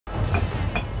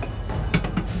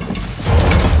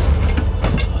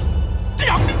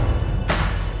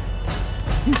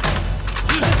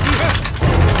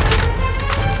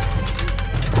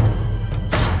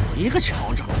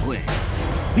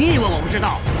你以为我不知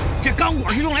道？这钢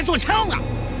管是用来做枪的。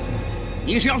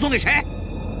你是要送给谁？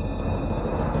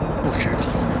不知道。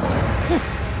哼，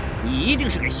你一定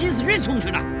是给新四军送去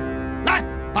的。来，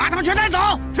把他们全带走。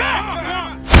是。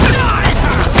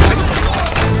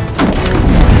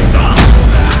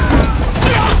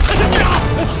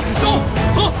走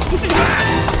走。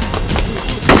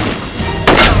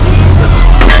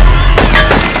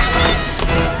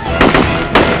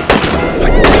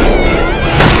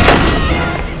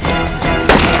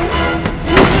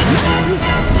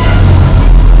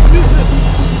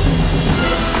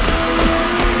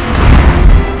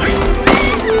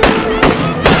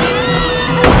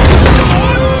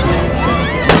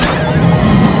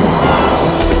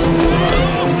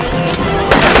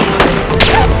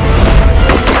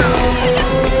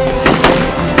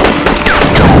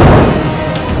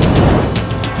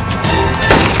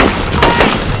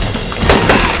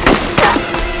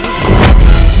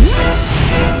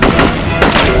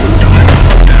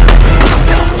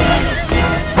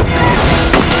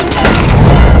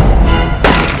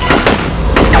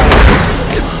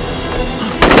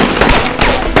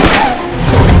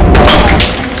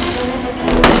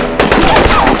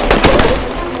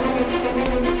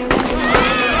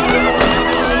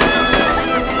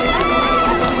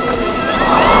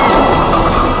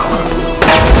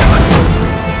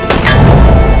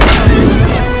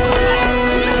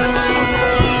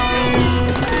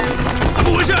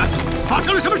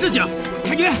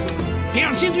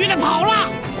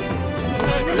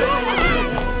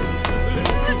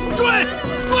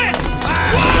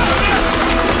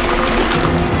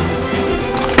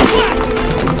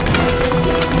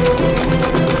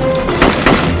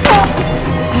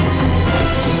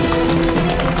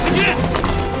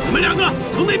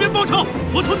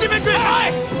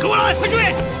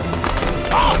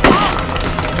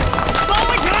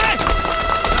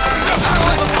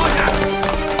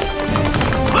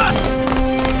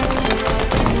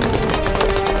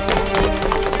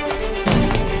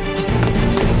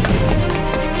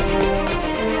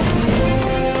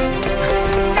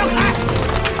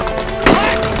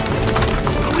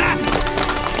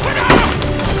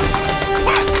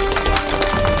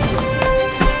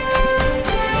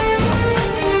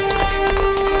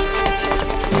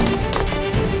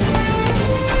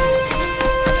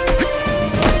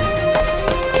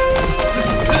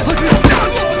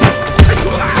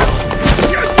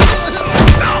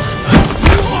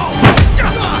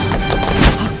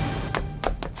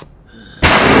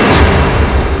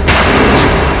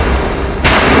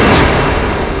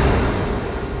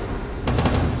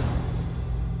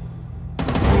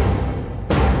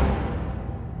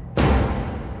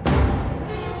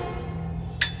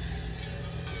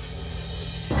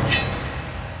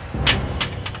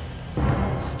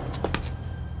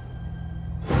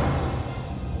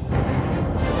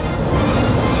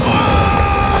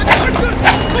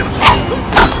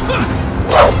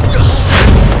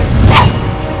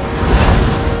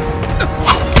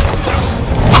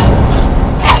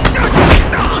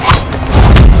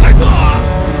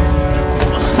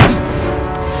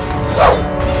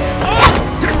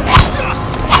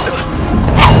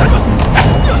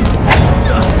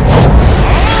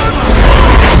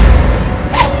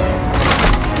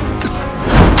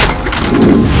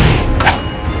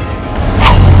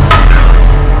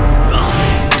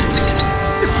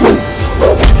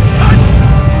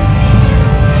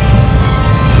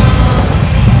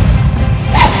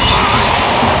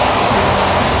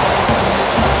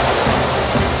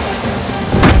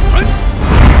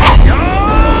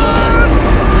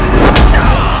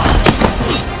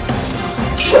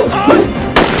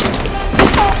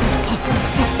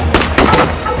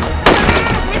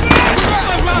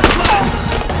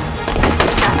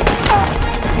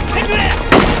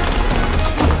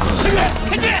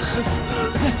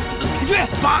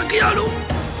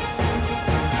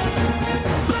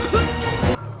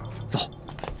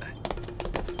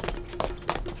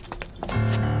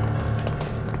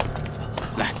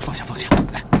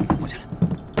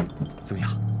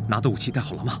 拿的武器带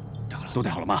好了吗？带好了，都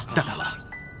带好了吗？带好了。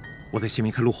我在前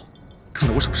面看路，看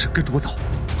到我手势，跟着我走。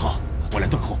好，我来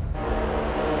断后。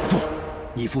住，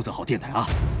你负责好电台啊！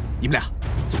你们俩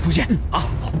走中间啊！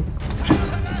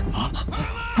啊，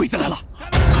鬼子来了！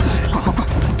快快快！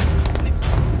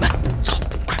来，走，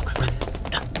快快快！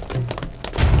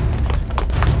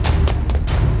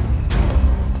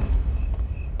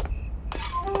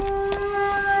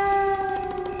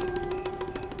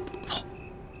走，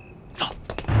走。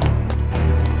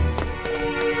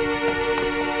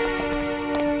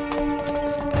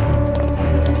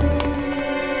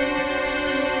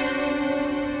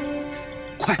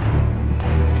快！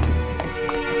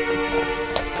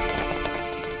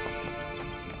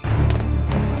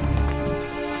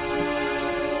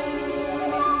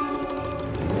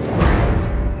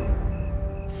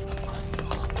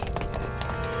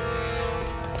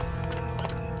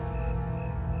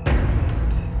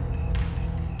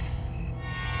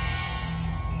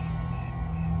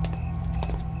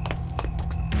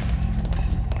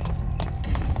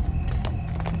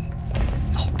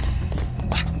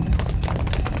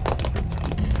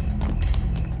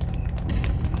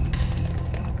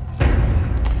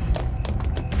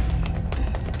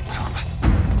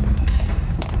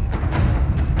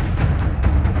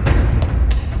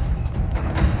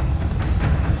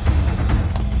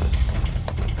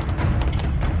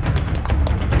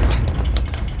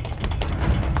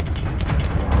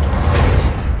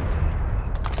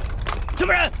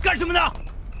什么呢？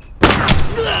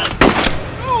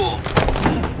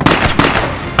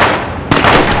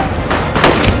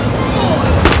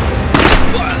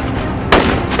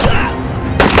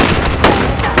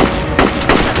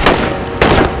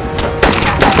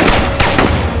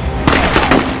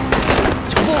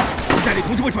强风，你带领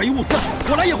同志们转移物资，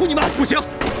我来掩护你们。不行，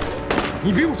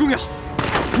你比我重要，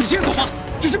你先走吧，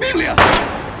这是命令。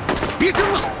别争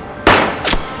了，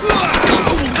保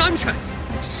护我们的安全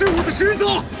是我的职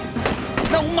责。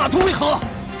那我们码头为何？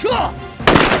撤！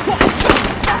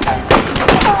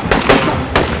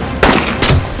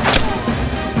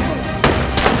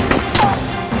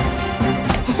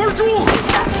二柱，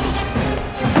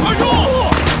二柱，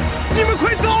你们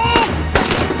快走！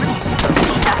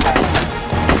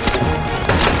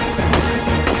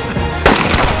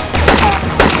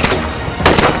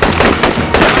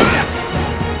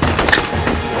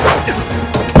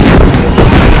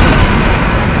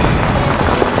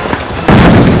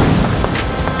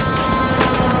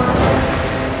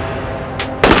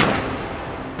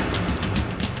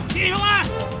弟兄们，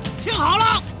听好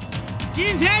了，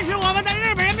今天是我们在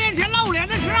日本人面前露脸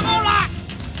的时候了。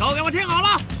都给我听好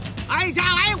了，挨家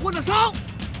挨户的搜，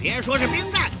别说是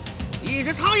兵站，一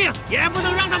只苍蝇也不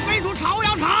能让它飞出朝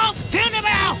阳城，听见没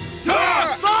有？是。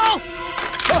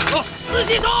搜，仔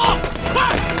细搜，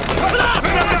快，快点！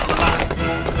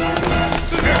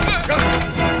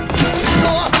走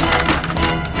啊！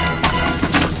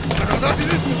快找他！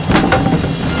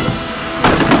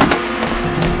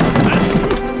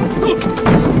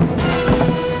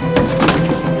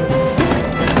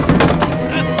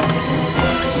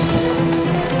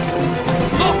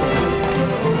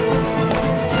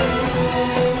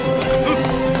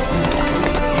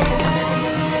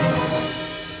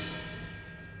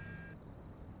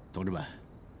同志们，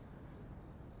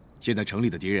现在城里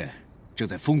的敌人正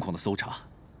在疯狂的搜查，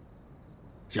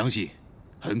相信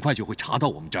很快就会查到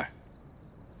我们这儿。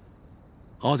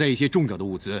好在一些重要的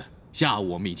物资下午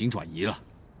我们已经转移了，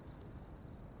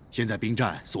现在兵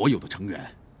站所有的成员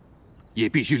也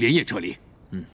必须连夜撤离。